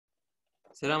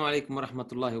Assalamu alaikum wa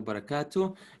rahmatullahi wa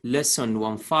barakatuh. Lesson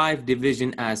 1.5,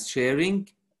 division as sharing.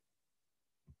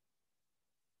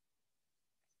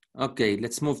 Okay,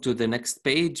 let's move to the next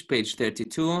page, page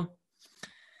 32.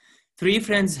 3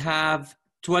 friends have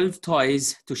 12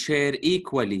 toys to share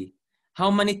equally. How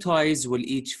many toys will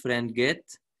each friend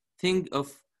get? Think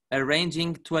of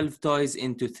arranging 12 toys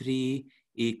into 3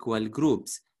 equal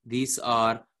groups. These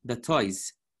are the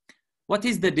toys. What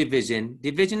is the division?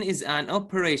 Division is an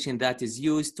operation that is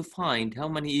used to find how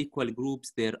many equal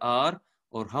groups there are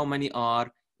or how many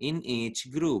are in each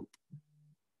group.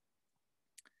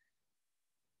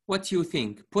 What do you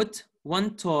think? Put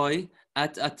 1 toy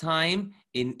at a time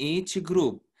in each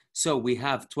group. So we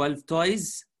have 12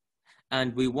 toys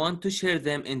and we want to share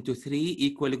them into 3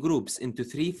 equal groups, into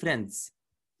 3 friends.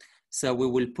 So we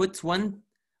will put one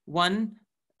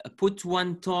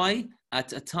toy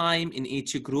at a time in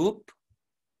each group.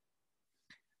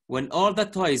 When all the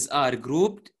toys are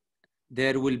grouped,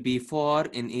 there will be 4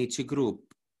 in each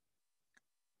group.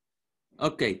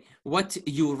 Okay, what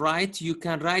you write, you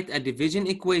can write a division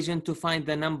equation to find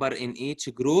the number in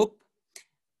each group.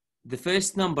 The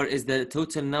first number is the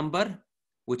total number,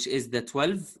 which is the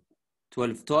 12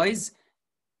 toys.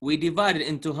 We divide it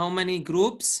into how many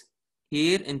groups?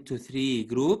 Here into 3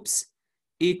 groups,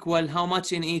 equal how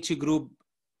much in each group?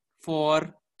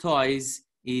 4 toys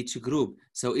each group.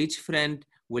 So each friend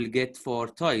will get 4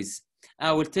 toys.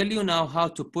 I will tell you now how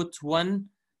to put 1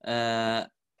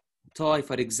 toy,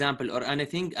 for example, or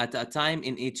anything at a time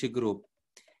in each group.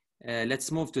 Let's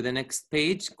move to the next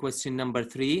page. Question number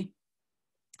 3.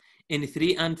 In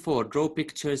 3 and 4, draw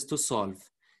pictures to solve.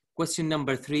 Question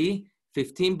number 3.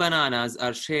 15 bananas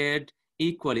are shared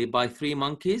equally by 3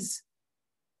 monkeys.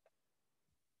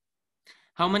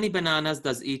 How many bananas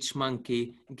does each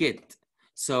monkey get?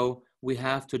 So we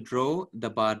have to draw the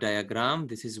bar diagram.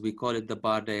 This is, we call it the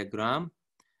bar diagram.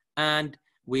 And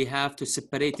we have to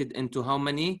separate it into how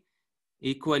many?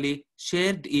 Equally.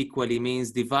 Shared equally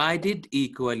means divided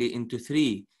equally into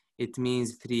 3. It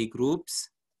means 3 groups.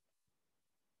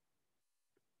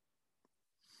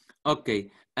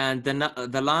 Okay, and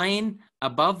the line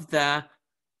above the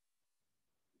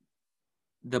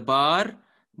bar,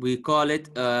 we call it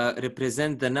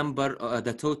represent the number,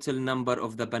 the total number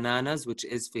of the bananas, which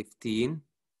is 15.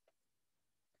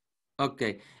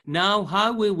 Okay, now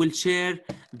how we will share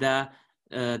the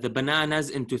bananas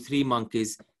into 3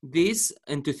 monkeys? This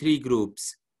into 3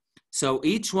 groups. So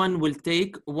each one will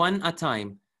take 1 at a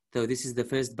time. So this is the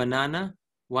first banana,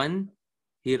 1,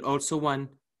 here also 1,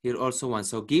 here also 1.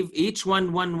 So give each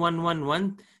one 1, 1, 1,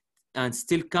 1, and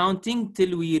still counting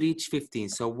till we reach 15.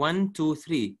 So 1, 2,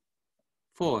 3,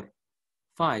 4,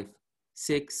 5,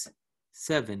 6,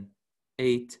 7,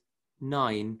 8,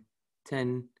 9,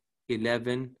 10,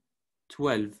 11,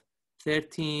 12,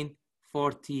 13,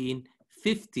 14,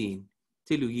 15,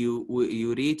 till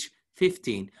you reach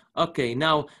 15. Okay,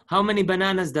 now how many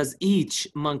bananas does each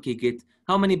monkey get?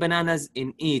 How many bananas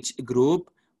in each group?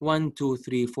 1, 2,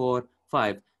 3, 4,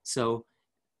 5. So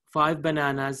 5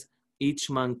 bananas, each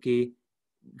monkey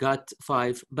got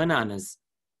 5 bananas.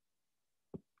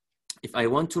 If I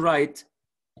want to write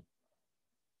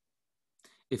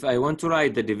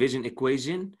the division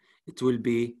equation, it will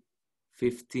be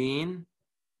 15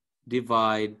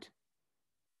 divide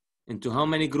into how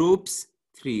many groups?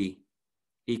 3,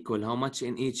 equal how much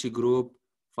in each group?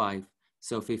 5.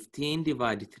 So 15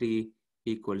 divided 3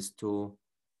 equals to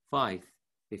 5.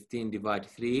 15 divided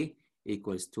 3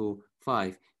 equals to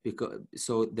 5.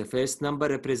 So the first number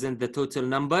represents the total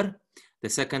number. The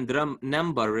second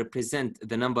number represents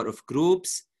the number of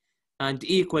groups, and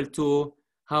equal to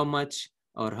how much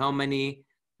or how many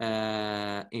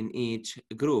in each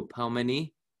group. How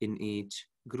many in each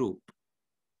group?